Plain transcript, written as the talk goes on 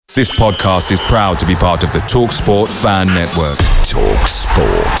This podcast is proud to be part of the TalkSport Fan Network.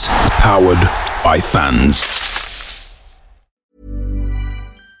 TalkSport. Powered by fans.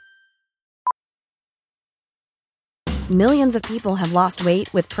 Millions of people have lost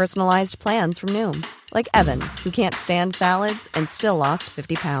weight with personalized plans from Noom. Like Evan, who can't stand salads and still lost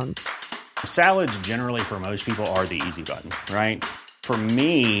 50 pounds. Salads generally for most people are the easy button, right? For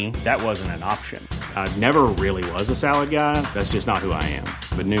me, that wasn't an option. I never really was a salad guy. That's just not who I am.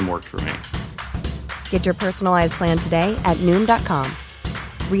 But Noom worked for me. Get your personalized plan today at Noom.com.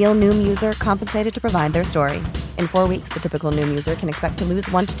 Real Noom user compensated to provide their story. In 4 weeks, the typical Noom user can expect to lose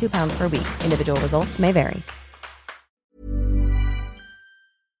 1 to 2 pounds per week. Individual results may vary.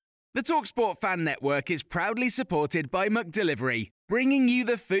 The TalkSport Fan Network is proudly supported by McDelivery, bringing you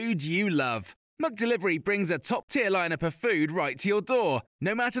the food you love. McDelivery brings a top-tier lineup of food right to your door.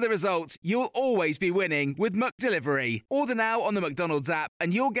 No matter the result, you'll always be winning with McDelivery. Order now on the McDonald's app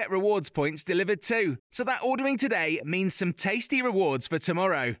and you'll get rewards points delivered too. So that ordering today means some tasty rewards for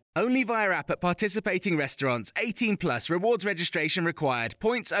tomorrow. Only via app at participating restaurants. 18 plus. Rewards registration required.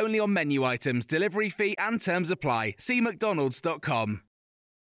 Points only on menu items. Delivery fee and terms apply. See mcdonalds.com.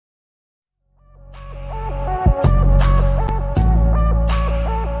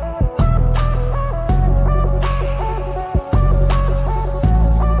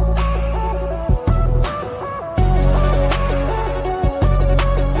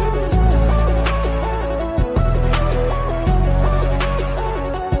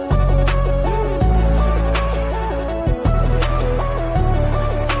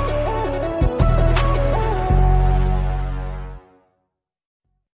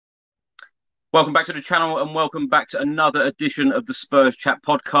 Welcome back to the channel and welcome back to another edition of the Spurs Chat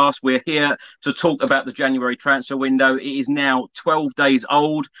podcast. We're here to talk about the January transfer window. It is now 12 days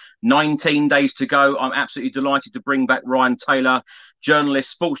old, 19 days to go. I'm absolutely delighted to bring back Ryan Taylor,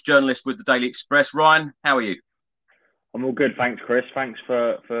 journalist, sports journalist with the Daily Express. Ryan, how are you? I'm all good, thanks, Chris. Thanks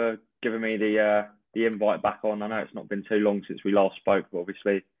for giving me the invite back on. I know it's not been too long since we last spoke, but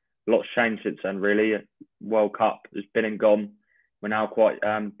obviously a lot's changed since then, really. World Cup has been and gone. We're now quite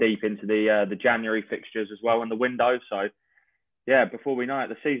deep into the January fixtures as well in the window. So, yeah, before we know it,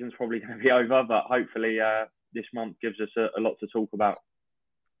 the season's probably going to be over. But hopefully this month gives us a lot to talk about.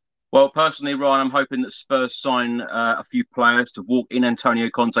 Well, personally, Ryan, I'm hoping that Spurs sign a few players to walk in Antonio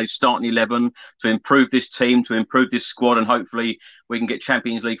Conte's starting 11 to improve this team, to improve this squad, and hopefully we can get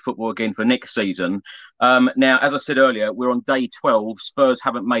Champions League football again for next season. Now, as I said earlier, we're on day 12. Spurs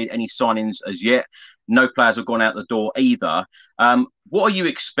haven't made any signings as yet. No players have gone out the door either. What are you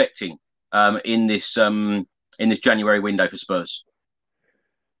expecting in this January window for Spurs?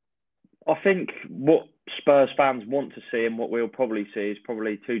 I think what Spurs fans want to see and what we'll probably see is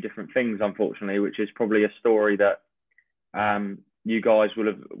probably two different things, unfortunately, which is probably a story that you guys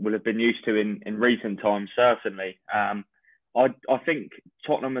will have been used to in recent times, certainly. I think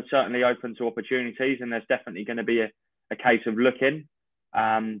Tottenham are certainly open to opportunities, and there's definitely going to be a case of looking.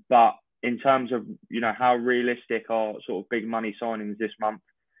 But in terms of how realistic are sort of big money signings this month,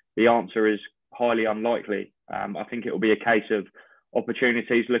 the answer is highly unlikely. I think it will be a case of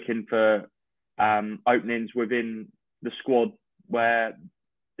opportunities, looking for openings within the squad where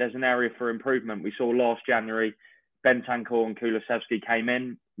there's an area for improvement. We saw last January, Bentancur and Kulusevski came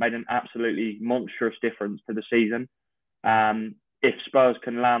in, made an absolutely monstrous difference to the season. If Spurs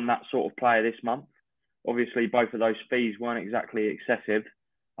can land that sort of player this month, obviously both of those fees weren't exactly excessive.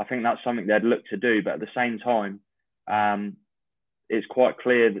 I think that's something they'd look to do. But at the same time, it's quite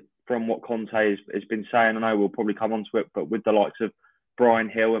clear that from what Conte has been saying, I know we'll probably come on to it, but with the likes of Bryan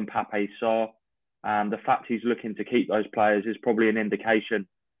Hill and Pape Sarr, the fact he's looking to keep those players is probably an indication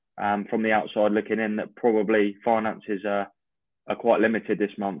from the outside looking in that probably finances are quite limited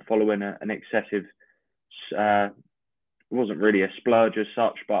this month following an excessive, it wasn't really a splurge as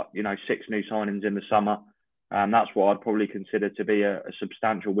such, but 6 new signings in the summer. That's what I'd probably consider to be a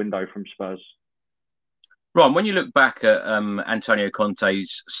substantial window from Spurs. Ron, when you look back at Antonio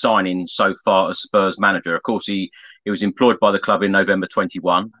Conte's signing so far as Spurs manager, of course, he was employed by the club in November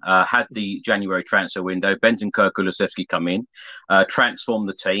 21, had the January transfer window, Bentancur, Kulusevski come in, transformed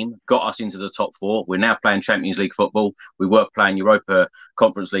the team, got us into the top 4. We're now playing Champions League football. We were playing Europa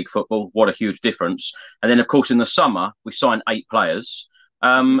Conference League football. What a huge difference. And then, of course, in the summer, we signed 8 players.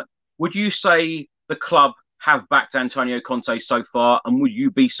 Would you say the club have backed Antonio Conte so far, and would you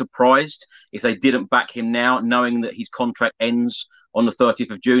be surprised if they didn't back him now, knowing that his contract ends on the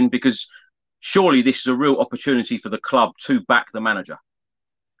 30th of June? Because surely this is a real opportunity for the club to back the manager.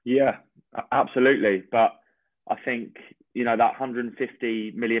 Yeah, absolutely. But I think, that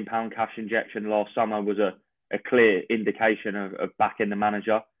 £150 million cash injection last summer was a clear indication of backing the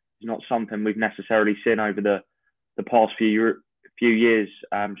manager. not something we've necessarily seen over the past few years,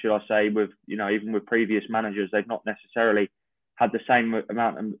 should I say, with, you know, even with previous managers. They've not necessarily had the same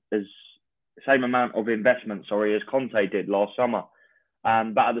amount of investment, as Conte did last summer.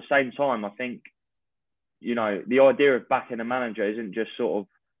 But at the same time, I think, you know, the idea of backing a manager isn't just sort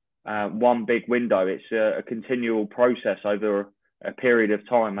of one big window. It's a continual process over a period of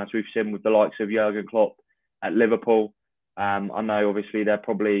time, as we've seen with the likes of Jurgen Klopp at Liverpool. I know obviously they're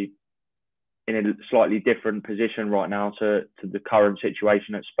probably in a slightly different position right now to the current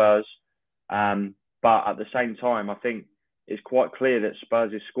situation at Spurs. But at the same time, I think it's quite clear that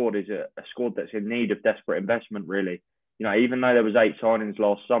Spurs' squad is a squad that's in need of desperate investment, really. You know, even though there was 8 signings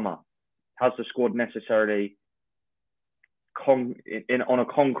last summer, has the squad necessarily on a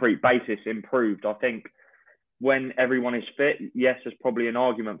concrete basis improved? I think when everyone is fit, yes, there's probably an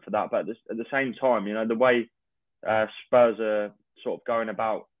argument for that. But at the same time, you know, the way Spurs are sort of going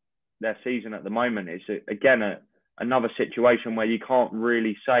about their season at the moment is, again, another situation where you can't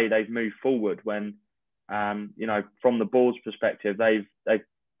really say they've moved forward when, you know, from the board's perspective, they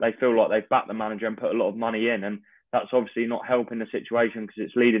feel like they've backed the manager and put a lot of money in. And that's obviously not helping the situation because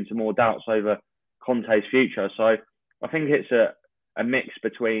it's leading to more doubts over Conte's future. So I think it's a mix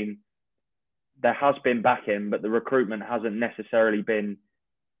between there has been backing, but the recruitment hasn't necessarily been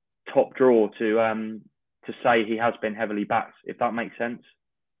top draw to say he has been heavily backed, if that makes sense.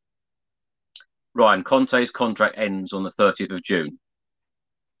 Ryan, Conte's contract ends on the 30th of June.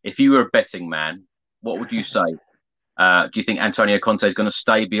 If you were a betting man, what would you say? Do you think Antonio Conte is going to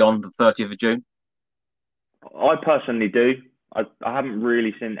stay beyond the 30th of June? I personally do. I haven't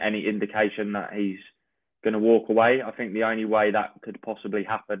really seen any indication that he's going to walk away. I think the only way that could possibly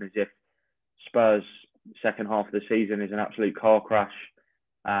happen is if Spurs' second half of the season is an absolute car crash.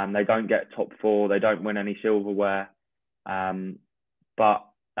 They don't get top 4. They don't win any silverware. But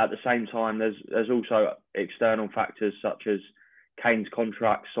at the same time, there's also external factors such as Kane's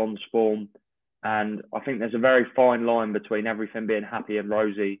contract, Son's form. And I think there's a very fine line between everything being happy and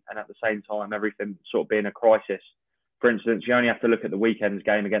rosy and at the same time everything sort of being a crisis. For instance, you only have to look at the weekend's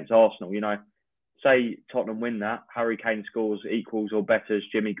game against Arsenal. You know, say Tottenham win that, Harry Kane scores equals or betters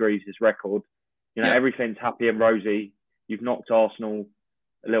Jimmy Greaves' record. You know, Everything's happy and rosy. You've knocked Arsenal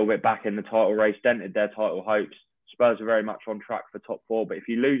a little bit back in the title race, dented their title hopes. Spurs are very much on track for top 4. But if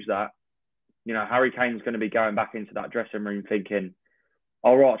you lose that, you know, Harry Kane's going to be going back into that dressing room thinking,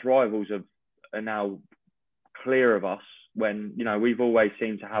 our arch rivals are now clear of us, when, you know, we've always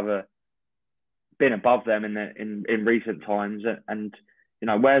seemed to have been above them in recent times. And, you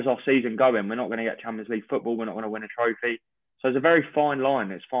know, where's our season going? We're not going to get Champions League football. We're not going to win a trophy. So it's a very fine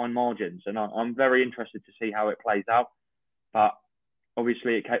line. It's fine margins. And I'm very interested to see how it plays out. But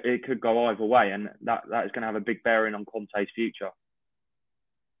obviously it could go either way. And that is going to have a big bearing on Conte's future.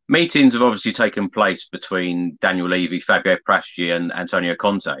 Meetings have obviously taken place between Daniel Levy, Fabio Paratici and Antonio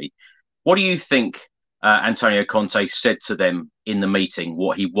Conte. What do you think Antonio Conte said to them in the meeting,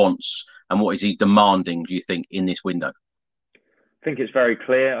 what he wants and what is he demanding, do you think, in this window? I think it's very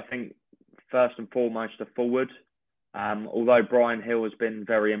clear. I think first and foremost, a forward. Although Bryan Hill has been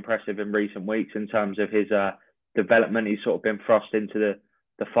very impressive in recent weeks in terms of his development, he's sort of been thrust into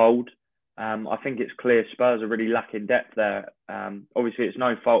the fold. I think it's clear Spurs are really lacking depth there. Obviously, it's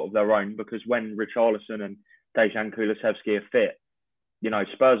no fault of their own because when Richarlison and Dejan Kulusevski are fit, you know,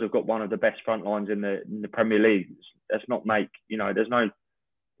 Spurs have got one of the best front lines in the Premier League. Let's not make, you know, there's no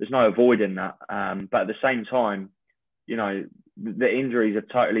avoiding that. But at the same time, you know, the injuries have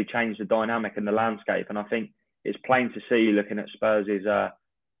totally changed the dynamic and the landscape. And I think it's plain to see, looking at Spurs'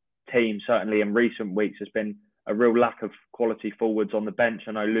 team, certainly in recent weeks, there's been a real lack of quality forwards on the bench.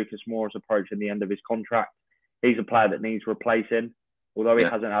 I know Lucas Moura is approaching the end of his contract. He's a player that needs replacing. Although he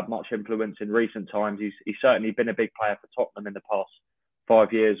hasn't had much influence in recent times, he's certainly been a big player for Tottenham in the past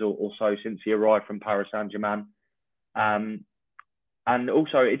 5 years or so since he arrived from Paris Saint-Germain. And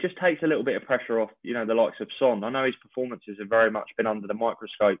also, it just takes a little bit of pressure off, you know, the likes of Son. I know his performances have very much been under the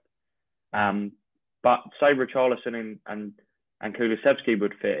microscope. But say Richarlison and Kulusevski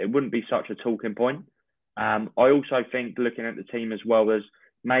would fit, it wouldn't be such a talking point. I also think, looking at the team as well, there's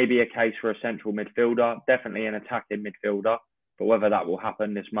maybe a case for a central midfielder, definitely an attacking midfielder. But whether that will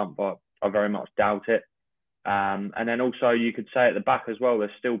happen this month, I very much doubt it. And then also you could say at the back as well,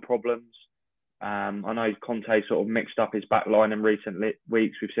 there's still problems. I know Conte sort of mixed up his back line in recent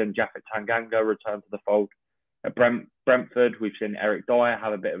weeks. We've seen Japhet Tanganga return to the fold at Brentford. We've seen Eric Dyer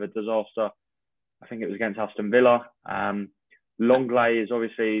have a bit of a disaster. I think it was against Aston Villa. Longley is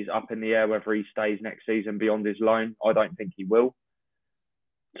obviously up in the air whether he stays next season beyond his loan. I don't think he will.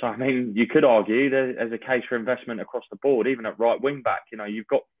 So, I mean, you could argue there's a case for investment across the board, even at right wing back. You know, you've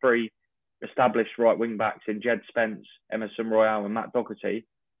got three established right wing backs in Jed Spence, Emerson Royale, and Matt Doherty.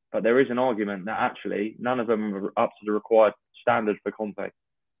 But there is an argument that actually none of them are up to the required standard for Conte.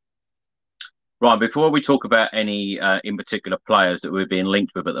 Right, before we talk about any in particular players that we're being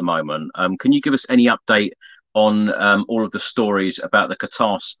linked with at the moment, can you give us any update on all of the stories about the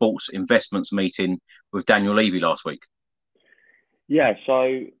Qatar Sports Investments meeting with Daniel Levy last week? Yeah, so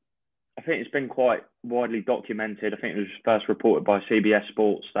I think it's been quite widely documented. I think it was first reported by CBS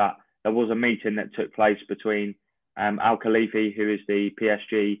Sports that there was a meeting that took place between Al Khalifi, who is the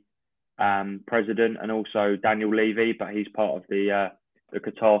PSG president, and also Daniel Levy, but he's part of the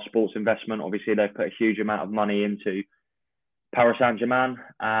Qatar Sports Investment. Obviously, they've put a huge amount of money into Paris Saint-Germain,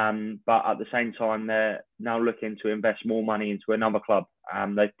 but at the same time, they're now looking to invest more money into another club.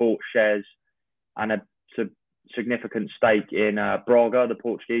 They've bought shares and a significant stake in Braga, the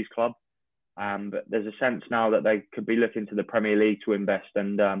Portuguese club. But there's a sense now that they could be looking to the Premier League to invest.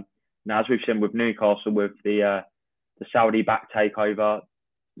 And now, as we've seen with Newcastle, with the Saudi-backed takeover,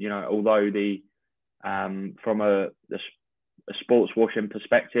 you know, although from a sports washing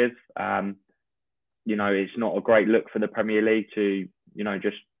perspective, you know, it's not a great look for the Premier League to, you know,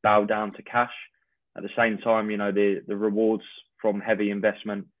 just bow down to cash. At the same time, you know, the rewards from heavy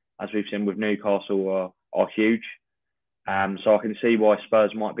investment, as we've seen with Newcastle, are huge. So I can see why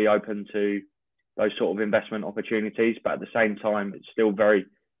Spurs might be open to those sort of investment opportunities, but at the same time, it's still very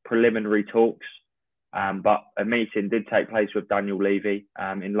preliminary talks. But a meeting did take place with Daniel Levy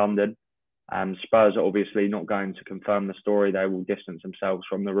in London. Spurs are obviously not going to confirm the story. They will distance themselves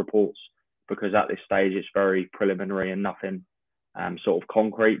from the reports because at this stage it's very preliminary and nothing sort of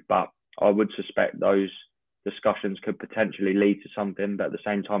concrete. But I would suspect those discussions could potentially lead to something, but at the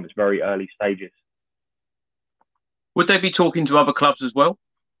same time it's very early stages. Would they be talking to other clubs as well?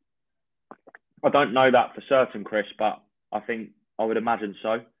 I don't know that for certain, Chris, but I would imagine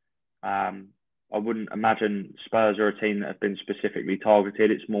so. I wouldn't imagine Spurs are a team that have been specifically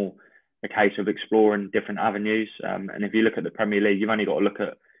targeted. It's more a case of exploring different avenues. And if you look at the Premier League, you've only got to look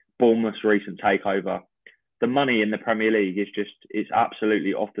at Bournemouth's recent takeover. The money in the Premier League it's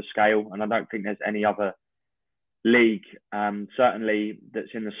absolutely off the scale. And I don't think there's any other league, certainly that's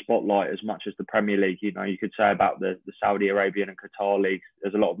in the spotlight as much as the Premier League. You know, you could say about the Saudi Arabian and Qatar leagues.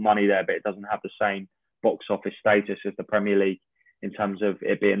 There's a lot of money there, but it doesn't have the same box office status as the Premier League in terms of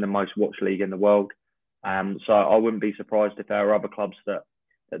it being the most watched league in the world. So I wouldn't be surprised if there are other clubs that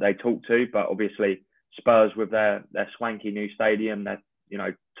they talk to, but obviously Spurs with their swanky new stadium, their, you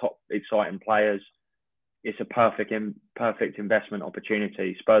know, top exciting players, it's a perfect investment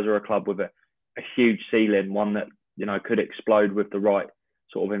opportunity. Spurs are a club with a huge ceiling, one that, you know, could explode with the right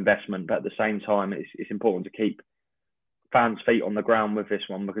sort of investment. But at the same time, it's important to keep fans' feet on the ground with this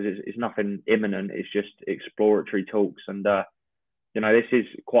one because it's nothing imminent. It's just exploratory talks. And, you know, this is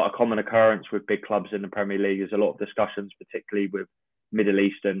quite a common occurrence with big clubs in the Premier League. There's a lot of discussions, particularly with Middle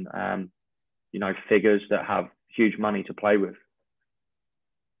Eastern, you know, figures that have huge money to play with.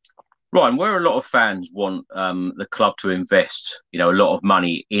 Ryan, where a lot of fans want the club to invest, you know, a lot of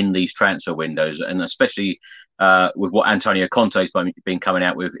money in these transfer windows, and especially with what Antonio Conte's been coming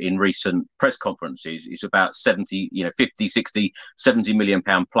out with in recent press conferences, it's about 70, you know, 50, 60, 70 million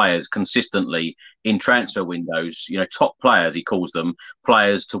pound players consistently in transfer windows, you know, top players, he calls them,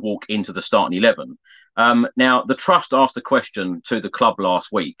 players to walk into the starting 11. Now, the Trust asked a question to the club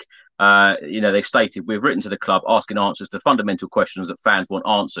last week. You know, they stated, we've written to the club asking answers to fundamental questions that fans want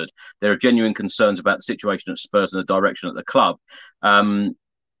answered. There are genuine concerns about the situation at Spurs and the direction at the club.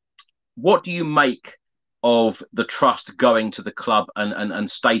 What do you make of the Trust going to the club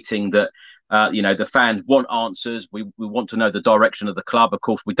and stating that, you know, the fans want answers. We want to know the direction of the club. Of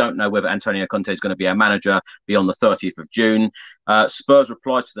course, we don't know whether Antonio Conte is going to be our manager beyond the 30th of June. Spurs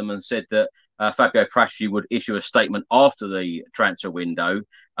replied to them and said that Fabio Prasci would issue a statement after the transfer window.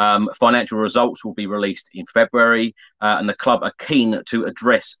 Financial results will be released in February, and the club are keen to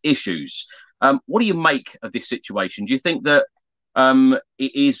address issues. What do you make of this situation? Do you think that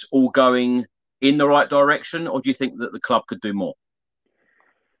it is all going in the right direction, or do you think that the club could do more?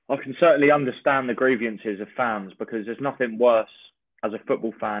 I can certainly understand the grievances of fans because there's nothing worse as a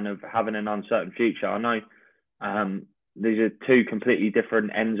football fan of having an uncertain future. I know these are two completely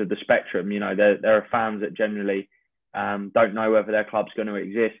different ends of the spectrum. You know, there are fans that generally don't know whether their club's going to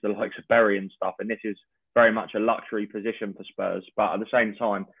exist, the likes of Bury and stuff. And this is very much a luxury position for Spurs. But at the same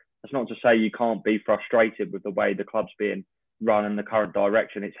time, that's not to say you can't be frustrated with the way the club's being run and the current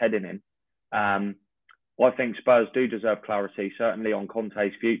direction it's heading in. I think Spurs do deserve clarity, certainly on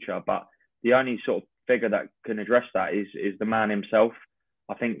Conte's future. But the only sort of figure that can address that is the man himself.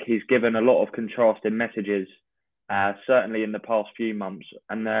 I think he's given a lot of contrasting messages, certainly in the past few months,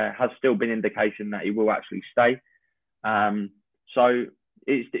 and there has still been indication that he will actually stay. So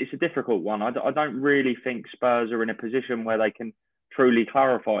it's a difficult one. I don't really think Spurs are in a position where they can truly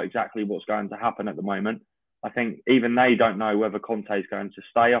clarify exactly what's going to happen at the moment. I think even they don't know whether Conte is going to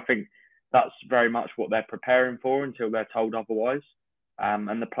stay. I think that's very much what they're preparing for until they're told otherwise.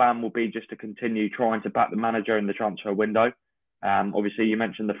 And the plan will be just to continue trying to back the manager in the transfer window. Obviously, you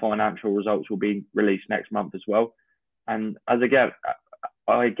mentioned the financial results will be released next month as well. And I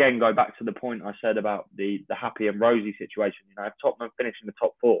again go back to the point I said about the happy and rosy situation. If Tottenham finish in the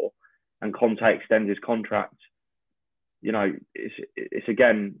top four and Conte extends his contract, it's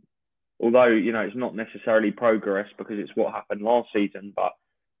again, although, it's not necessarily progress because it's what happened last season, but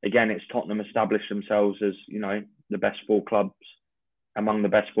again, it's Tottenham established themselves as, the best four clubs, among the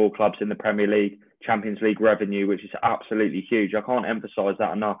best four clubs in the Premier League, Champions League revenue, which is absolutely huge. I can't emphasise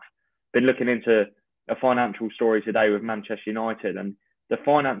that enough. Been looking into a financial story today with Manchester United, and the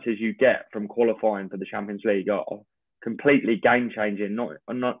finances you get from qualifying for the Champions League are completely game-changing,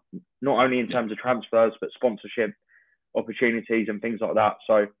 not only in terms of transfers, but sponsorship opportunities and things like that.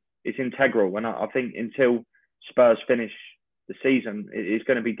 So it's integral. And I think until Spurs finish the season, it's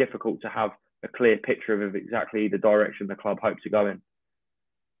going to be difficult to have a clear picture of exactly the direction the club hope to go in.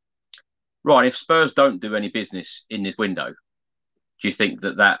 Right, if Spurs don't do any business in this window, do you think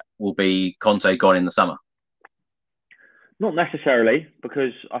that will be Conte gone in the summer? Not necessarily,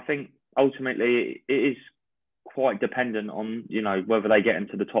 because I think ultimately it is quite dependent on, whether they get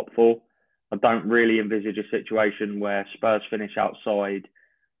into the top four. I don't really envisage a situation where Spurs finish outside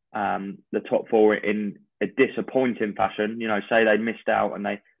the top four in a disappointing fashion. Say they missed out and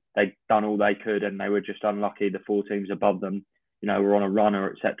they'd done all they could and they were just unlucky. The four teams above them, were on a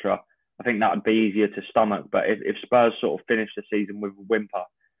runner, etc. I think that would be easier to stomach. But if Spurs sort of finish the season with a whimper,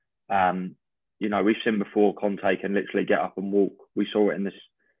 we've seen before Conte can literally get up and walk. We saw it in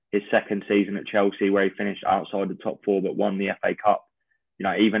his second season at Chelsea where he finished outside the top four but won the FA Cup.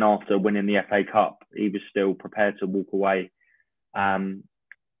 Even after winning the FA Cup, he was still prepared to walk away.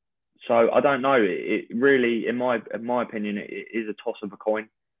 So I don't know. It really, in my opinion, it is a toss of a coin.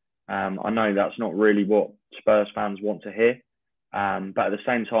 I know that's not really what Spurs fans want to hear. But at the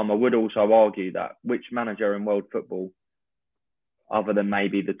same time, I would also argue that which manager in world football, other than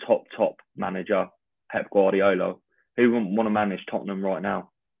maybe the top manager, Pep Guardiola, who wouldn't want to manage Tottenham right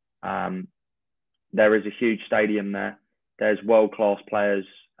now? There is a huge stadium there. There's world-class players.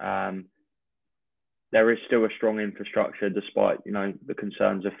 There is still a strong infrastructure despite, the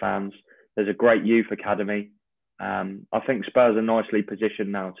concerns of fans. There's a great youth academy. I think Spurs are nicely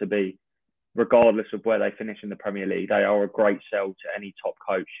positioned now to be, regardless of where they finish in the Premier League, they are a great sell to any top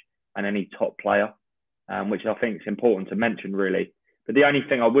coach and any top player, which I think is important to mention, really. But the only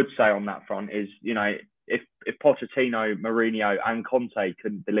thing I would say on that front is, if Pochettino, Mourinho and Conte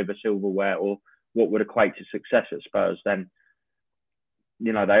couldn't deliver silverware or what would equate to success at Spurs, then,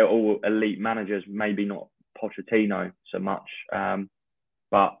 they're all elite managers, maybe not Pochettino so much.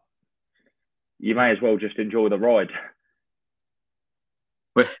 But you may as well just enjoy the ride.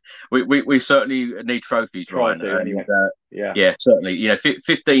 We certainly need trophies, Ryan. Anyway. Yeah, certainly.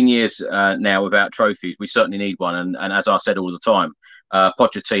 15 years now without trophies, we certainly need one. And as I said all the time,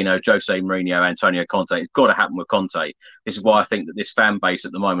 Pochettino, Jose Mourinho, Antonio Conte, it's got to happen with Conte. This is why I think that this fan base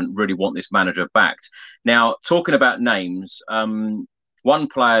at the moment really want this manager backed. Now, talking about names, one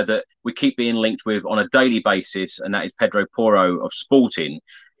player that we keep being linked with on a daily basis, and that is Pedro Porro of Sporting.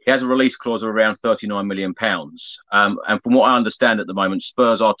 He has a release clause of around £39 million. And from what I understand at the moment,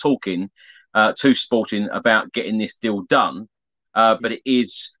 Spurs are talking to Sporting about getting this deal done. But it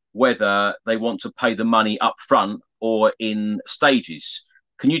is whether they want to pay the money up front or in stages.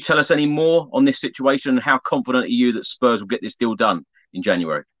 Can you tell us any more on this situation and how confident are you that Spurs will get this deal done in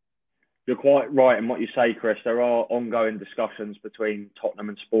January? You're quite right in what you say, Chris. There are ongoing discussions between Tottenham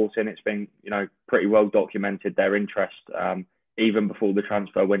and Sporting. It's been, pretty well documented, their interest, even before the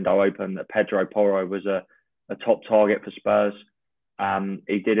transfer window opened, that Pedro Porro was a top target for Spurs.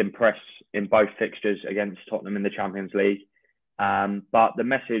 He did impress in both fixtures against Tottenham in the Champions League. But the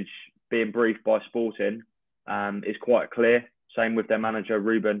message being briefed by Sporting is quite clear. Same with their manager,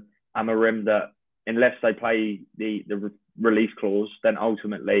 Ruben Amorim, that unless they play the release clause, then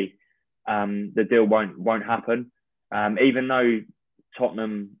ultimately the deal won't happen. Even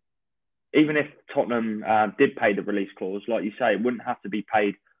if Tottenham did pay the release clause, like you say, it wouldn't have to be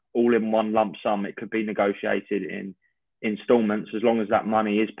paid all in one lump sum. It could be negotiated in instalments, as long as that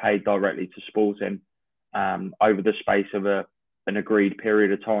money is paid directly to Sporting over the space of an agreed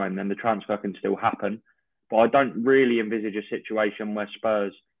period of time, then the transfer can still happen. But I don't really envisage a situation where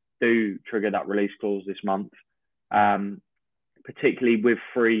Spurs do trigger that release clause this month, particularly with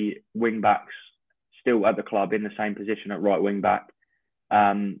 3 wing-backs still at the club in the same position at right wing-back.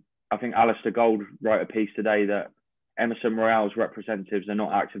 I think Alistair Gold wrote a piece today that Emerson Royale's representatives are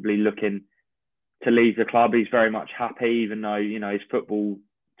not actively looking to leave the club. He's very much happy, even though, his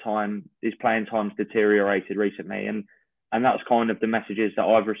his playing time's deteriorated recently. And that's kind of the messages that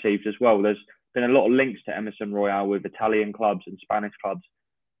I've received as well. There's been a lot of links to Emerson Royale with Italian clubs and Spanish clubs.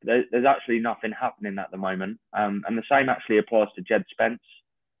 There's actually nothing happening at the moment. And the same actually applies to Jed Spence.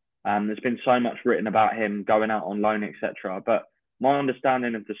 There's been so much written about him going out on loan, etc. But my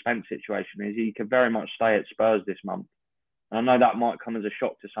understanding of the Spence situation is he could very much stay at Spurs this month. And I know that might come as a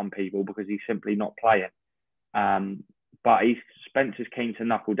shock to some people because he's simply not playing. But Spence is keen to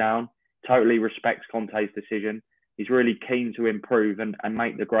knuckle down, totally respects Conte's decision. He's really keen to improve and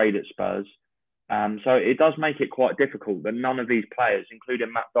make the grade at Spurs. So it does make it quite difficult that none of these players,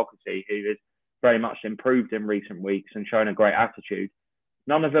 including Matt Doherty, who has very much improved in recent weeks and shown a great attitude,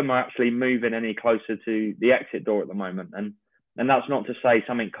 none of them are actually moving any closer to the exit door at the moment. And that's not to say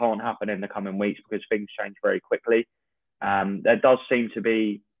something can't happen in the coming weeks because things change very quickly. There does seem to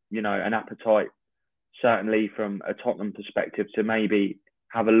be, an appetite, certainly from a Tottenham perspective, to maybe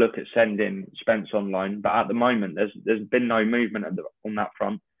have a look at sending Spence on loan. But at the moment, there's been no movement on that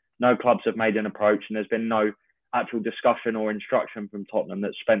front. No clubs have made an approach, and there's been no actual discussion or instruction from Tottenham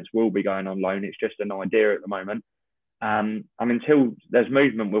that Spence will be going on loan. It's just an idea at the moment. Until there's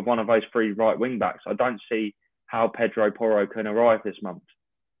movement with one of those 3 right wing backs, I don't see how Pedro Porro can arrive this month.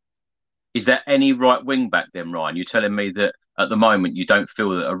 Is there any right wing back then, Ryan? You're telling me that at the moment you don't feel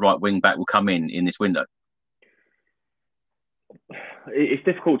that a right wing back will come in this window? It's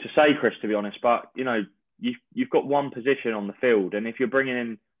difficult to say, Chris, to be honest. But you've got one position on the field, and if you're bringing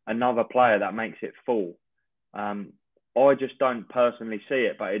in another player, that makes it full. I just don't personally see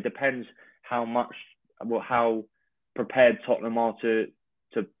it, but it depends how prepared Tottenham are to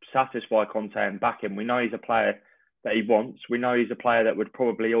satisfy Conte and back him. We know he's a player that he wants. We know he's a player that would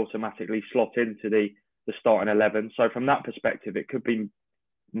probably automatically slot into the starting 11. So from that perspective, it could be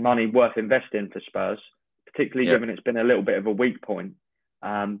money worth investing for Spurs, particularly given it's been a little bit of a weak point.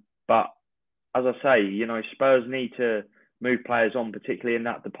 But as I say, Spurs need to move players on, particularly in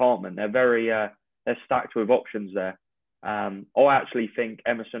that department. They're they're stacked with options there. I actually think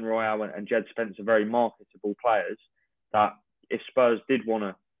Emerson Royale and Jed Spence are very marketable players that if Spurs did want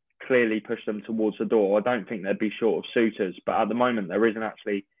to clearly push them towards the door, I don't think they'd be short of suitors. But at the moment, there isn't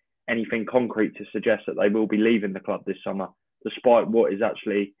actually anything concrete to suggest that they will be leaving the club this summer, despite what is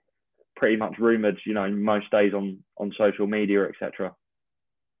actually pretty much rumoured, most days on social media, etc.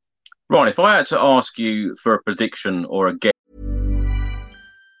 Ron, if I had to ask you for a prediction or a guess.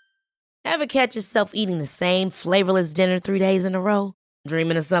 Ever catch yourself eating the same flavorless dinner 3 days in a row?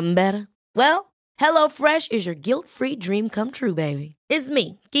 Dreaming of something better? Well, HelloFresh is your guilt-free dream come true, baby. It's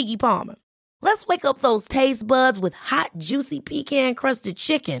me, Keke Palmer. Let's wake up those taste buds with hot, juicy pecan-crusted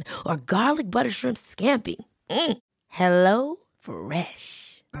chicken or garlic butter shrimp scampi. Hello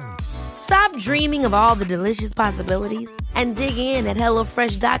Fresh. Stop dreaming of all the delicious possibilities and dig in at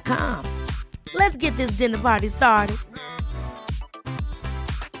HelloFresh.com. Let's get this dinner party started.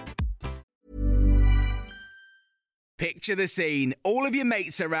 Picture the scene. All of your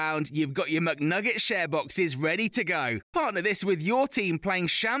mates around, you've got your McNugget share boxes ready to go. Partner this with your team playing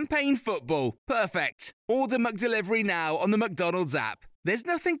champagne football. Perfect. Order McDelivery now on the McDonald's app. There's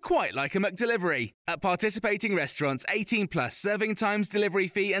nothing quite like a McDelivery. At participating restaurants, 18 plus, serving times, delivery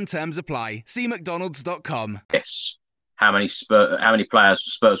fee and terms apply. See mcdonalds.com. Yes. How many players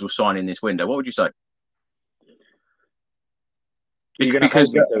Spurs will sign in this window? What would you say? You're going to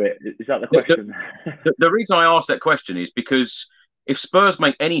hold me to it. Is that the question? The reason I asked that question is because if Spurs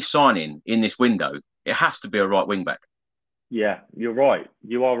make any signing in this window, it has to be a right wing back. Yeah, you're right.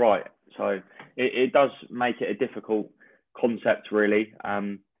 You are right. So it does make it a difficult concept, really,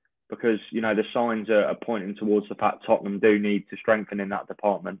 because the signs are pointing towards the fact Tottenham do need to strengthen in that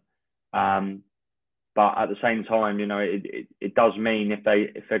department. But at the same time, it does mean if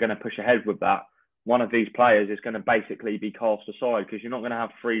they're going to push ahead with that, one of these players is going to basically be cast aside because you're not going to have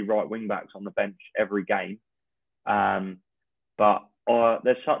 3 right wing backs on the bench every game. But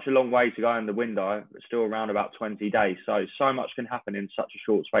there's such a long way to go in the window. It's still around about 20 days. So much can happen in such a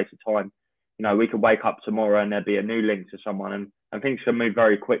short space of time. We could wake up tomorrow and there'd be a new link to someone and things can move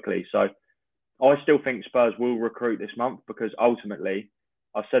very quickly. So I still think Spurs will recruit this month because ultimately,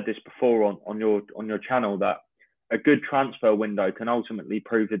 I've said this before on your channel, that a good transfer window can ultimately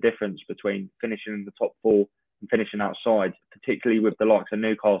prove the difference between finishing in the top 4 and finishing outside, particularly with the likes of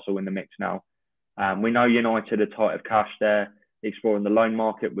Newcastle in the mix now. We know United are tight of cash there, exploring the loan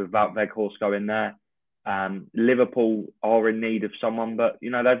market without Weghorst going there. Liverpool are in need of someone, but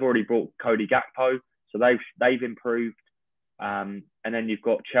they've already brought Cody Gakpo, so they've improved. And then you've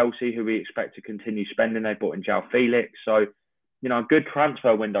got Chelsea, who we expect to continue spending. They brought in João Felix, so a good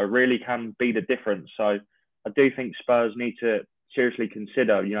transfer window really can be the difference. So I do think Spurs need to seriously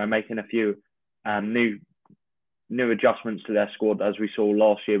consider, making a few new adjustments to their squad, as we saw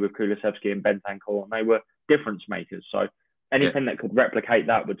last year with Kulusevski and Bentancur, and they were difference makers. So anything that could replicate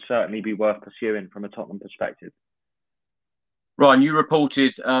that would certainly be worth pursuing from a Tottenham perspective. Ryan, you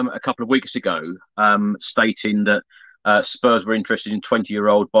reported a couple of weeks ago stating that Spurs were interested in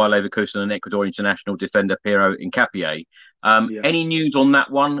 20-year-old Bayer Leverkusen and Ecuador international defender Piero Hincapié. Any news on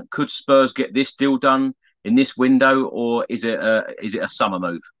that one? Could Spurs get this deal done in this window, or is it a summer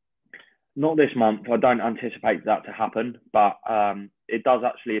move? Not this month. I don't anticipate that to happen, but it does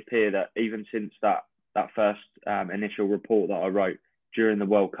actually appear that even since that first initial report that I wrote during the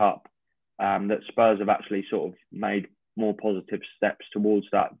World Cup, that Spurs have actually sort of made more positive steps towards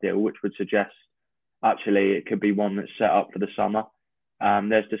that deal, which would suggest actually it could be one that's set up for the summer.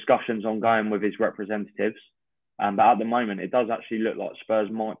 There's discussions ongoing with his representatives, but at the moment it does actually look like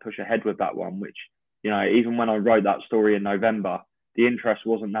Spurs might push ahead with that one, which, even when I wrote that story in November, the interest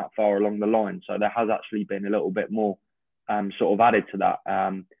wasn't that far along the line. So there has actually been a little bit more sort of added to that.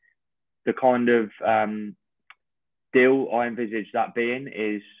 The kind of deal I envisage that being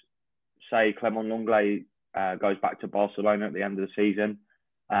is, say, Clement Lenglet goes back to Barcelona at the end of the season.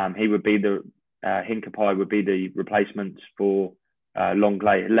 He would be Hincapié would be the replacement for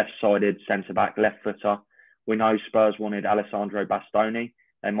Lenglet, left-sided centre-back, left-footer. We know Spurs wanted Alessandro Bastoni.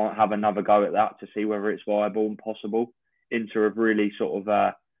 They might have another go at that to see whether it's viable and possible. Inter have really sort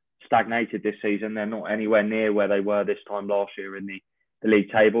of stagnated this season. They're not anywhere near where they were this time last year in the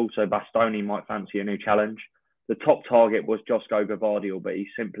league table. So Bastoni might fancy a new challenge. The top target was Josko Gvardiol, but he's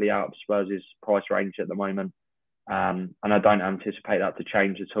simply out of Spurs' price range at the moment. And I don't anticipate that to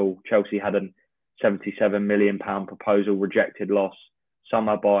change at all. Chelsea had a £77 million proposal rejected last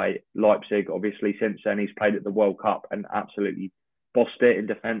summer by Leipzig. Obviously, since then, he's played at the World Cup and absolutely bossed it in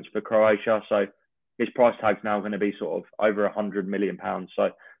defence for Croatia. So his price tag's now going to be sort of over £100 million.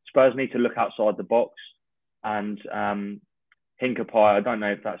 So Spurs need to look outside the box. And Hincapié, I don't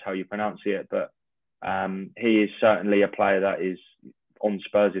know if that's how you pronounce it, but he is certainly a player that is on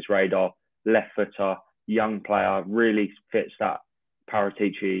Spurs' radar. Left footer, young player, really fits that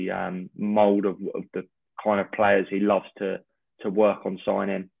Paratici mould of the kind of players he loves to work on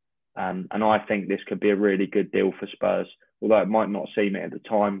signing. And I think this could be a really good deal for Spurs, although it might not seem it at the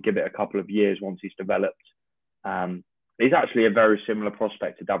time. Give it a couple of years once he's developed. He's actually a very similar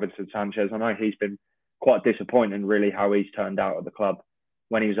prospect to Davinson Sanchez. I know he's been quite disappointing, really, how he's turned out at the club.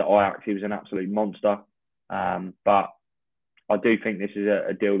 When he was at Ajax, he was an absolute monster. But I do think this is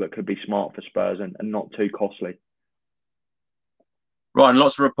a deal that could be smart for Spurs and not too costly. Ryan,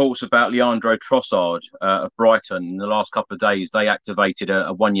 lots of reports about Leandro Trossard of Brighton. In the last couple of days, they activated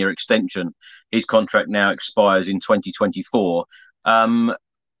a one-year extension. His contract now expires in 2024.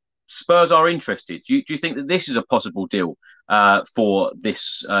 Spurs are interested. Do you think that this is a possible deal for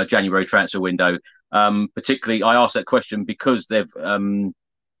this January transfer window? Particularly, I asked that question because they've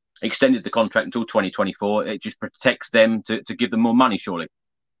extended the contract until 2024. It just protects them to give them more money, surely.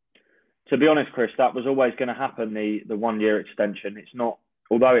 To be honest, Chris, that was always going to happen, the 1 year extension. It's not,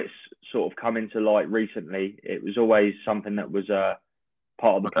 although it's sort of come into light recently, it was always something that was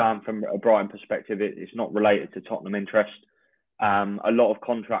part of the plan from a Brighton perspective. It's not related to Tottenham interest. A lot of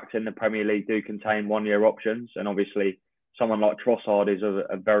contracts in the Premier League do contain 1 year options. And obviously, someone like Trossard is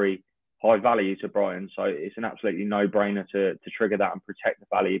a very high value to Brighton. So it's an absolutely no-brainer to trigger that and protect the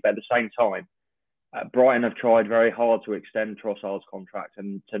value. But at the same time, Brighton have tried very hard to extend Trossard's contract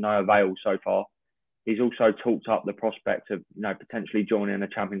and to no avail so far. He's also talked up the prospect of potentially joining a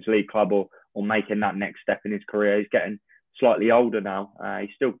Champions League club or making that next step in his career. He's getting slightly older now.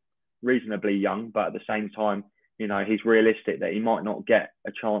 He's still reasonably young, but at the same time, he's realistic that he might not get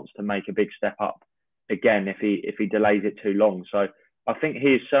a chance to make a big step up again if he delays it too long. So I think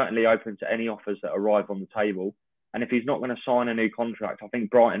he is certainly open to any offers that arrive on the table. And if he's not going to sign a new contract, I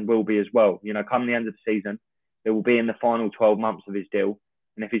think Brighton will be as well. Come the end of the season, it will be in the final 12 months of his deal.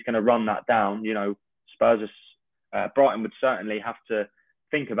 And if he's going to run that down, Brighton would certainly have to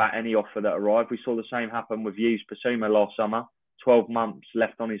think about any offer that arrived. We saw the same happen with Yves Bissouma last summer. 12 months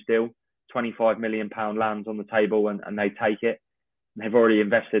left on his deal, £25 million lands on the table and they take it. And they've already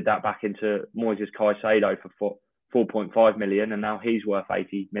invested that back into Moises Caicedo for 4.5 million, and now he's worth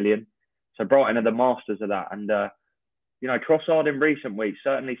 80 million. So Brighton are the masters of that. And Trossard in recent weeks,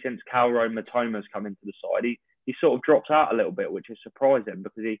 certainly since Calro Matoma's come into the side, he sort of dropped out a little bit, which is surprising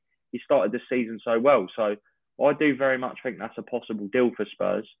because he started the season so well. So I do very much think that's a possible deal for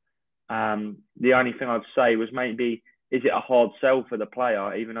Spurs. The only thing I'd say was maybe, is it a hard sell for the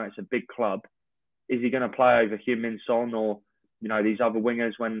player, even though it's a big club? Is he going to play over Heung-min Son or, these other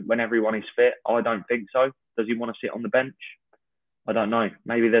wingers when everyone is fit? I don't think so. Does he want to sit on the bench? I don't know.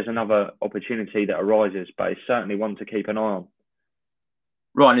 Maybe there's another opportunity that arises, but it's certainly one to keep an eye on.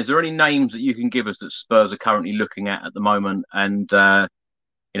 Ryan, is there any names that you can give us that Spurs are currently looking at the moment, and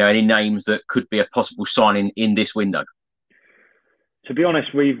any names that could be a possible signing in this window? To be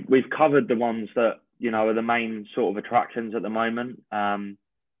honest, we've covered the ones that are the main sort of attractions at the moment.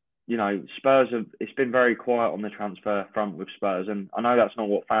 Spurs it's been very quiet on the transfer front with Spurs, and I know that's not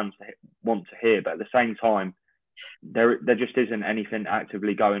what fans want to hear, but at the same time, there just isn't anything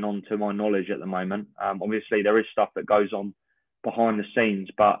actively going on to my knowledge at the moment. Obviously, there is stuff that goes on behind the scenes,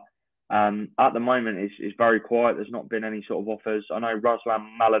 but at the moment it's very quiet. There's not been any sort of offers. I know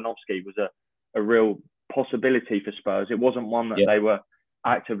Ruslan Malinovsky was a real possibility for Spurs. It wasn't one that they were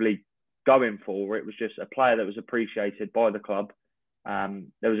actively going for. It was just a player that was appreciated by the club.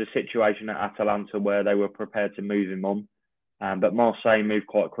 There was a situation at Atalanta where they were prepared to move him on, but Marseille moved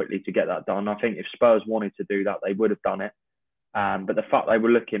quite quickly to get that done. I think if Spurs wanted to do that, they would have done it. But the fact they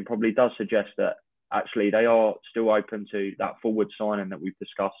were looking probably does suggest that actually they are still open to that forward signing that we've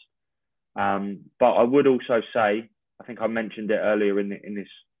discussed. But I would also say, I think I mentioned it earlier in this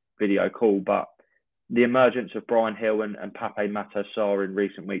video call, but the emergence of Bryan Hill and Pape Matar Sarr in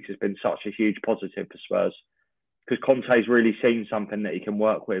recent weeks has been such a huge positive for Spurs, because Conte's really seen something that he can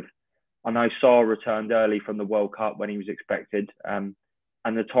work with. I know Sarr returned early from the World Cup when he was expected, and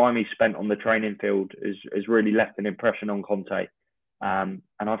the time he spent on the training field has really left an impression on Conte. And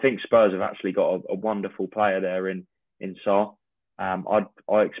I think Spurs have actually got a wonderful player there in Sarr.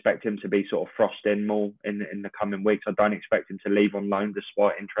 I expect him to be sort of thrust in more in the coming weeks. I don't expect him to leave on loan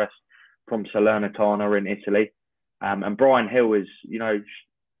despite interest from Salernitana in Italy. And Bryan Hill is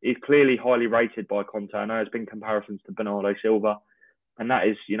clearly highly rated by Conte. I know there's been comparisons to Bernardo Silva, and that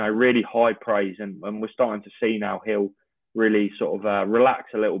is, really high praise. And we're starting to see now Hill really sort of relax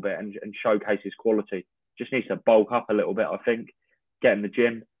a little bit and showcase his quality. Just needs to bulk up a little bit, I think, get in the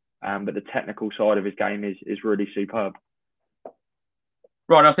gym. But the technical side of his game is really superb.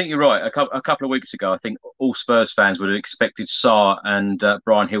 Right, I think you're right. A couple of weeks ago, I think all Spurs fans would have expected Sarr and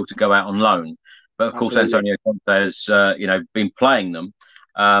Bryan Hill to go out on loan. But of course, Antonio Conte has, been playing them,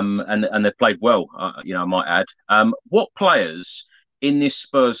 and they've played well. I might add. What players in this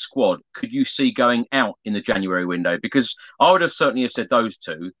Spurs squad could you see going out in the January window? Because I would have certainly said those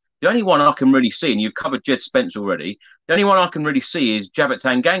two. The only one I can really see, and you've covered Jed Spence already, the only one I can really see is Javed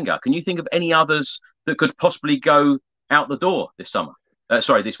Tanganga. Can you think of any others that could possibly go out the door this summer?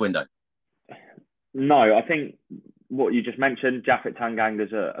 This window. No, I think what you just mentioned, Japhet Tanganga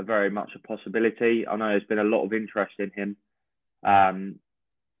is a very much a possibility. I know there's been a lot of interest in him.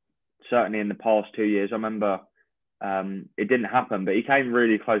 Certainly in the past 2 years. I remember it didn't happen, but he came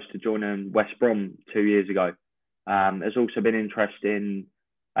really close to joining West Brom 2 years ago. There's also been interest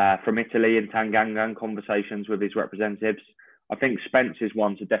from Italy in Tanganga and conversations with his representatives. I think Spence is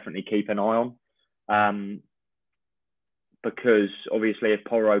one to definitely keep an eye on. Because obviously if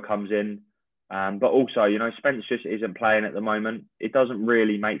Porro comes in, but also, Spence just isn't playing at the moment. It doesn't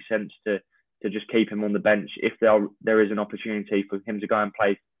really make sense to just keep him on the bench if there is an opportunity for him to go and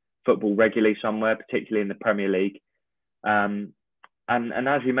play football regularly somewhere, particularly in the Premier League. And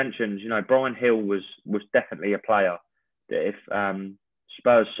as you mentioned, Bryan Hill was definitely a player that if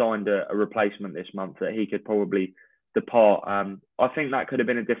Spurs signed a replacement this month, that he could probably depart. I think that could have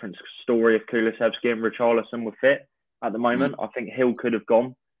been a different story if Kulusevski and Richarlison were fit. At the moment, I think Hill could have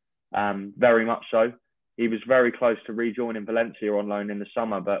gone, very much so. He was very close to rejoining Valencia on loan in the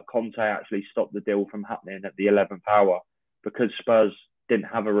summer, but Conte actually stopped the deal from happening at the 11th hour because Spurs didn't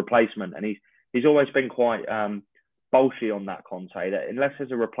have a replacement. And he's always been quite bolshy on that, Conte, that unless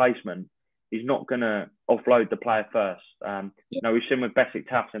there's a replacement, he's not going to offload the player first. We've seen with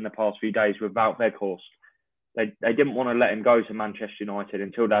Besiktas in the past few days with Wout Weghorst. They didn't want to let him go to Manchester United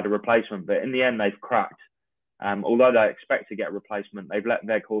until they had a replacement, but in the end, they've cracked. Although they expect to get a replacement, they've let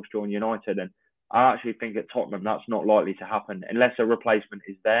Weghorst join United. And I actually think at Tottenham, that's not likely to happen. Unless a replacement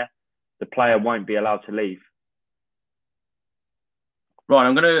is there, the player won't be allowed to leave. Right,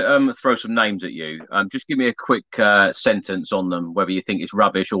 I'm going to throw some names at you. Just give me a quick sentence on them, whether you think it's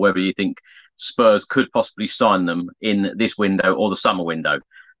rubbish or whether you think Spurs could possibly sign them in this window or the summer window.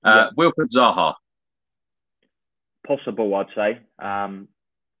 Wilfried Zaha. Possible, I'd say.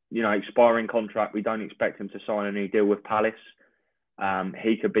 expiring contract. We don't expect him to sign a new deal with Palace.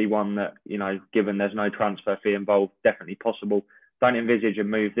 He could be one that, given there's no transfer fee involved, definitely possible. Don't envisage a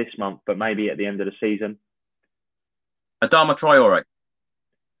move this month, but maybe at the end of the season. Adama Traore.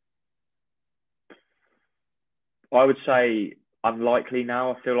 I would say unlikely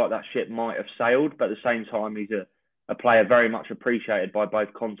now. I feel like that ship might have sailed, but at the same time, he's a player very much appreciated by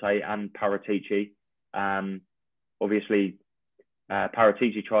both Conte and Paratici. Obviously,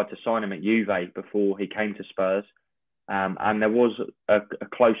 Paratici tried to sign him at Juve before he came to Spurs. And there was a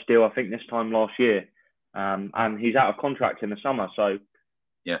close deal, I think, this time last year. And he's out of contract in the summer. So,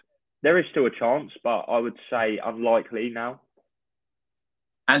 yeah, there is still a chance, but I would say unlikely now.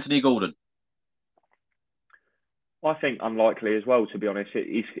 Anthony Gordon. I think unlikely as well, to be honest.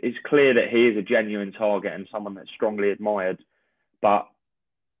 It's clear that he is a genuine target and someone that's strongly admired. But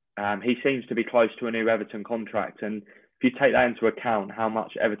he seems to be close to a new Everton contract. And if you take that into account, how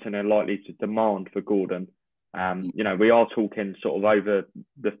much Everton are likely to demand for Gordon, we are talking sort of over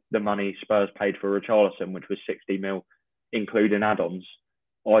the money Spurs paid for Richarlison, which was 60 mil, including add-ons.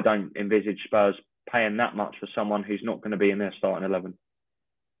 I don't envisage Spurs paying that much for someone who's not going to be in their starting 11.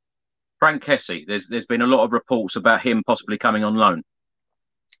 Frank Kessie, there's been a lot of reports about him possibly coming on loan.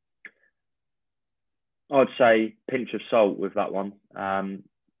 I'd say pinch of salt with that one.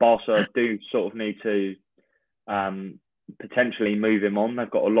 Barca do sort of need to potentially move him on. They've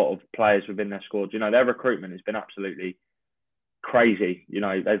got a lot of players within their squad. Their recruitment has been absolutely crazy.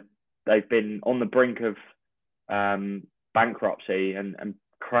 They've been on the brink of bankruptcy and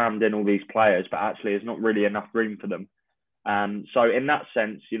crammed in all these players, but actually there's not really enough room for them. So in that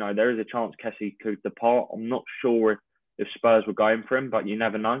sense, there is a chance Kessie could depart. I'm not sure if Spurs were going for him, but you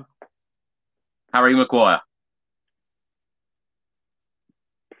never know. Harry Maguire.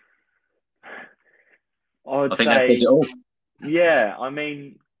 I think that says it all. Yeah, I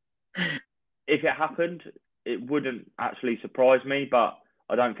mean, if it happened, it wouldn't actually surprise me, but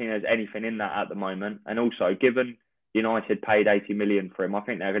I don't think there's anything in that at the moment. And also, given United paid 80 million for him, I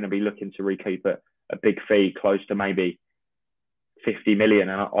think they're going to be looking to recoup a big fee close to maybe 50 million.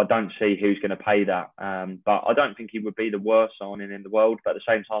 And I don't see who's going to pay that. But I don't think he would be the worst signing in the world. But at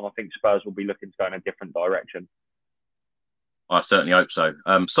the same time, I think Spurs will be looking to go in a different direction. I certainly hope so.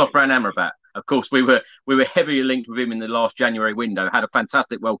 Sofran Amrabat. Of course, we were heavily linked with him in the last January window. Had a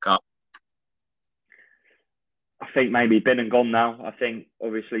fantastic World Cup. I think maybe been and gone now. I think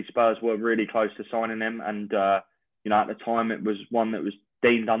obviously Spurs were really close to signing him, and at the time it was one that was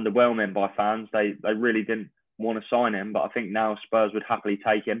deemed underwhelming by fans. They really didn't want to sign him, but I think now Spurs would happily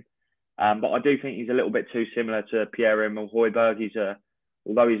take him. But I do think he's a little bit too similar to Pierre-Emile Højbjerg.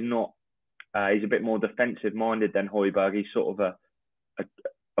 Although he's not, he's a bit more defensive minded than Højbjerg. He's sort of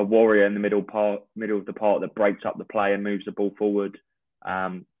a warrior in the middle of the park that breaks up the play and moves the ball forward.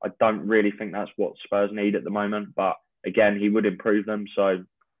 I don't really think that's what Spurs need at the moment, but again, he would improve them, so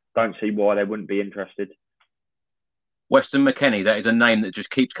don't see why they wouldn't be interested. Weston McKennie, that is a name that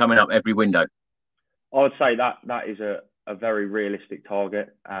just keeps coming up every window. I would say that is a very realistic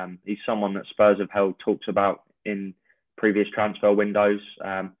target. He's someone that Spurs have held talks about in previous transfer windows.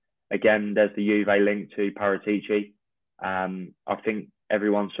 Again, there's the Juve link to Paratici. I think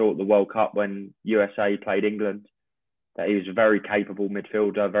everyone saw at the World Cup when USA played England that he was a very capable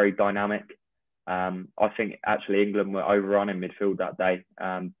midfielder, very dynamic. I think actually England were overrun in midfield that day,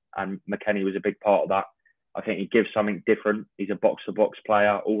 and McKennie was a big part of that. I think he gives something different. He's a box-to-box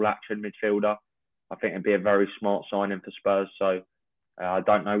player, all-action midfielder. I think it'd be a very smart signing for Spurs. So I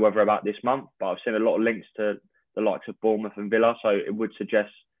don't know whether about this month, but I've seen a lot of links to the likes of Bournemouth and Villa, so it would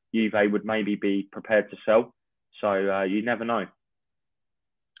suggest Juve would maybe be prepared to sell. So you never know.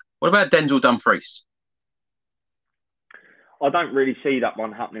 What about Denzel Dumfries? I don't really see that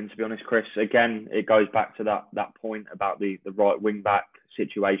one happening, to be honest, Chris. Again, it goes back to that point about the right wing-back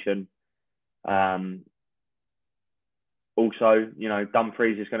situation. Also,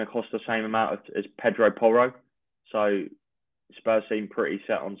 Dumfries is going to cost the same amount as Pedro Porro. So Spurs seem pretty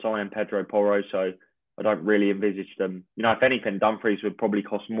set on signing Pedro Porro. So I don't really envisage them. If anything, Dumfries would probably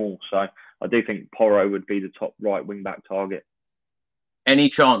cost more. So I do think Porro would be the top right wing-back target. Any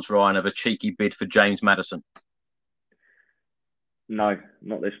chance, Ryan, of a cheeky bid for James Maddison? No,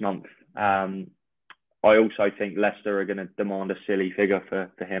 not this month. I also think Leicester are going to demand a silly figure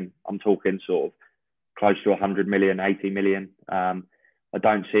for him. I'm talking sort of close to 100 million, 80 million. I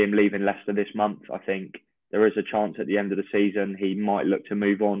don't see him leaving Leicester this month. I think there is a chance at the end of the season he might look to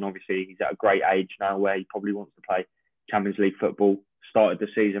move on. Obviously, he's at a great age now where he probably wants to play Champions League football. Started the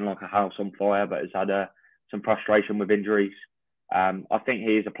season like a house on fire, but has had some frustration with injuries. I think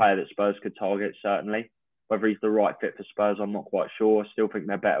he is a player that Spurs could target, certainly. Whether he's the right fit for Spurs, I'm not quite sure. I still think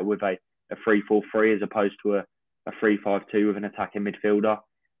they're better with a 3-4-3 as opposed to a 3-5-2 with an attacking midfielder.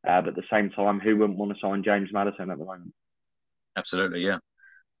 But at the same time, who wouldn't want to sign James Maddison at the moment? Absolutely, yeah.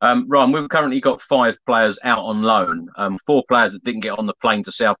 Ryan, we've currently got 5 players out on loan. 4 players that didn't get on the plane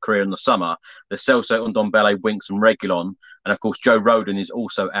to South Korea in the summer. The Celso, Ndombele, Winks and Reguilon. And of course, Joe Rodon is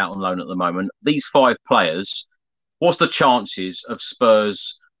also out on loan at the moment. These 5 players, what's the chances of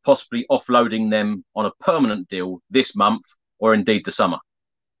Spurs possibly offloading them on a permanent deal this month or indeed the summer?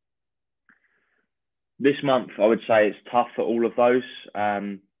 This month, I would say it's tough for all of those,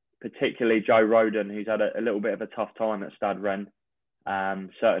 particularly Joe Rodon, who's had a little bit of a tough time at Stade Rennes,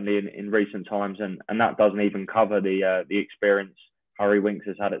 certainly in recent times, and that doesn't even cover the experience Harry Winks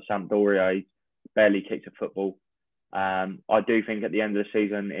has had at Sampdoria. He's barely kicked a football. I do think at the end of the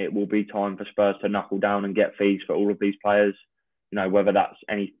season, it will be time for Spurs to knuckle down and get fees for all of these players. You know, whether that's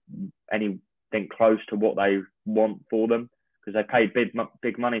anything close to what they want for them, because they paid big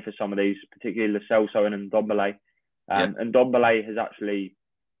money for some of these, particularly Lo Celso and Ndombele. And Ndombele has actually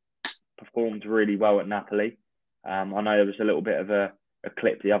performed really well at Napoli. I know there was a little bit of a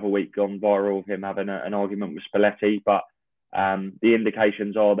clip the other week gone viral of him having an argument with Spalletti, but the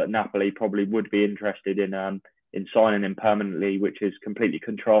indications are that Napoli probably would be interested in signing him permanently, which is completely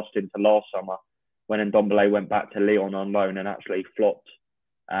contrasting to last summer when Ndombele went back to Lyon on loan and actually flopped.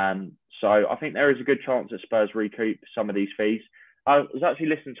 So I think there is a good chance that Spurs recoup some of these fees. I was actually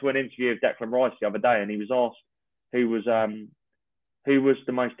listening to an interview of Declan Rice the other day, and he was asked who was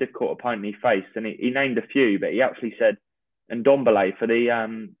the most difficult opponent he faced, and he named a few, but he actually said Ndombele for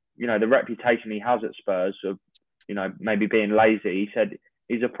the the reputation he has at Spurs of maybe being lazy. He said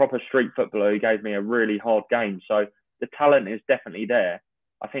he's a proper street footballer who gave me a really hard game. So the talent is definitely there.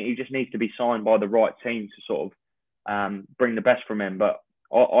 I think he just needs to be signed by the right team to sort of bring the best from him. But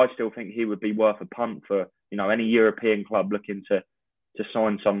I still think he would be worth a punt for any European club looking to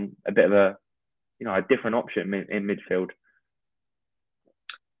sign a bit of a different option in midfield.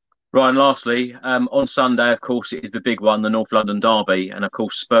 Ryan, lastly, on Sunday, of course, it is the big one, the North London derby, and of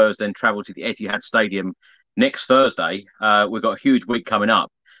course Spurs then travel to the Etihad Stadium next Thursday. We've got a huge week coming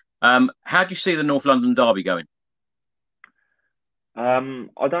up. How do you see the North London derby going? I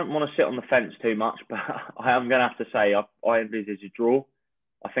don't want to sit on the fence too much, but I am going to have to say I envisage a draw.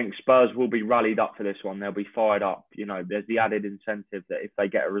 I think Spurs will be rallied up for this one. They'll be fired up. There's the added incentive that if they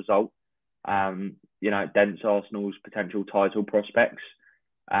get a result, it dents Arsenal's potential title prospects.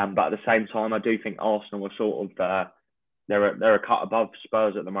 But at the same time, I do think Arsenal are sort of they're a cut above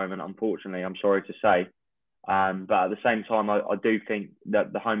Spurs at the moment. Unfortunately, I'm sorry to say. But at the same time, I do think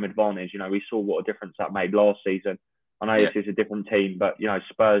that the home advantage. We saw what a difference that made last season. I know this is a different team, but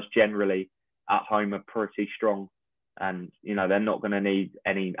Spurs generally at home are pretty strong, and they're not going to need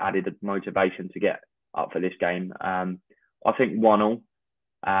any added motivation to get up for this game. I think 1-1.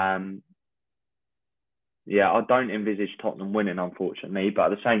 I don't envisage Tottenham winning, unfortunately,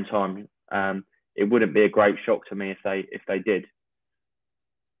 but at the same time, it wouldn't be a great shock to me if they did.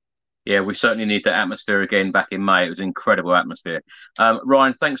 Yeah, we certainly need that atmosphere again back in May. It was an incredible atmosphere.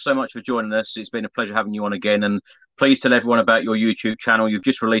 Ryan, thanks so much for joining us. It's been a pleasure having you on again. And please tell everyone about your YouTube channel. You've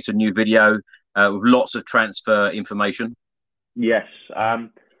just released a new video with lots of transfer information. Yes. I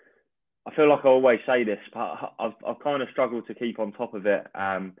feel like I always say this, but I've kind of struggled to keep on top of it.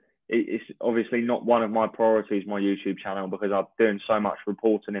 It's obviously not one of my priorities, my YouTube channel, because I'm doing so much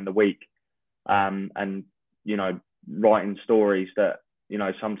reporting in the week and writing stories that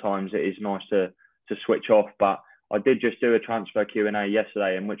sometimes it is nice to switch off. But I did just do a transfer Q&A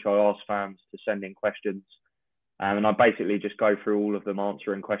yesterday in which I asked fans to send in questions. And I basically just go through all of them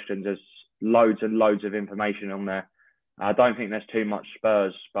answering questions. There's loads and loads of information on there. I don't think there's too much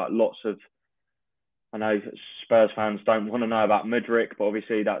Spurs, but I know Spurs fans don't want to know about Mudryk, but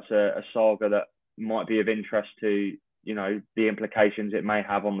obviously that's a saga that might be of interest to, the implications it may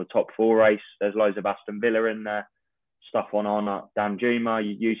have on the top 4 race. There's loads of Aston Villa in there. Stuff on Arnaut Danjuma,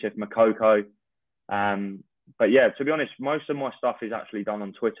 Yusuf Makoko. But yeah, to be honest, most of my stuff is actually done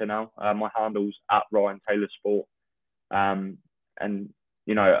on Twitter now. My handle's @RyanTaylorSport. And,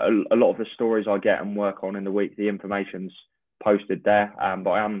 a lot of the stories I get and work on in the week, the information's posted there.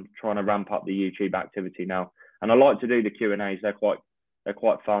 But I am trying to ramp up the YouTube activity now. And I like to do the Q&As. They're quite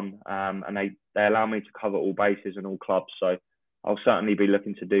fun. And they allow me to cover all bases and all clubs. So I'll certainly be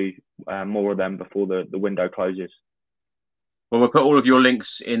looking to do more of them before the window closes. Well, we'll put all of your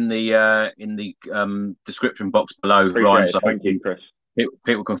links in the description box below, Ryan. So thank you, Chris.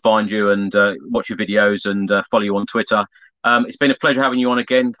 People can find you and watch your videos and follow you on Twitter. It's been a pleasure having you on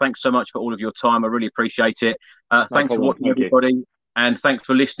again. Thanks so much for all of your time. I really appreciate it. Thanks for watching, everybody. And thanks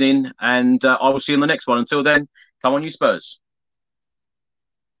for listening. And I will see you on the next one. Until then, come on, you Spurs.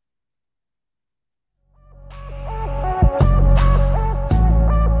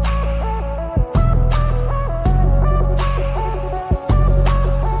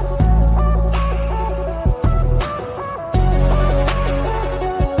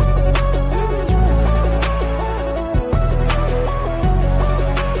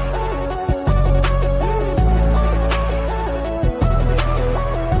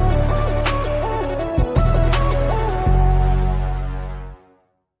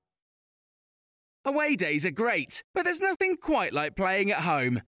 Away days are great, but there's nothing quite like playing at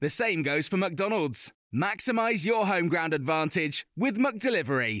home. The same goes for McDonald's. Maximise your home ground advantage with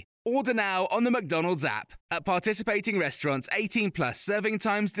McDelivery. Order now on the McDonald's app. At participating restaurants, 18 plus serving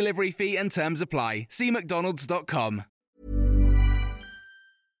times, delivery fee and terms apply. See mcdonalds.com.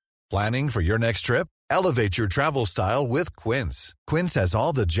 Planning for your next trip? Elevate your travel style with Quince. Quince has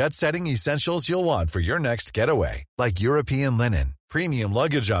all the jet-setting essentials you'll want for your next getaway, like European linen, premium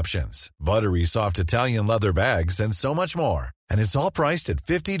luggage options, buttery soft Italian leather bags, and so much more. And it's all priced at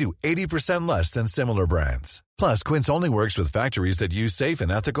 50 to 80% less than similar brands. Plus, Quince only works with factories that use safe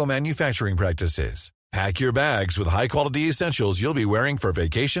and ethical manufacturing practices. Pack your bags with high-quality essentials you'll be wearing for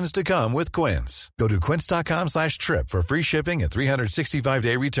vacations to come with Quince. Go to quince.com/trip for free shipping and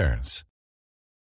 365-day returns.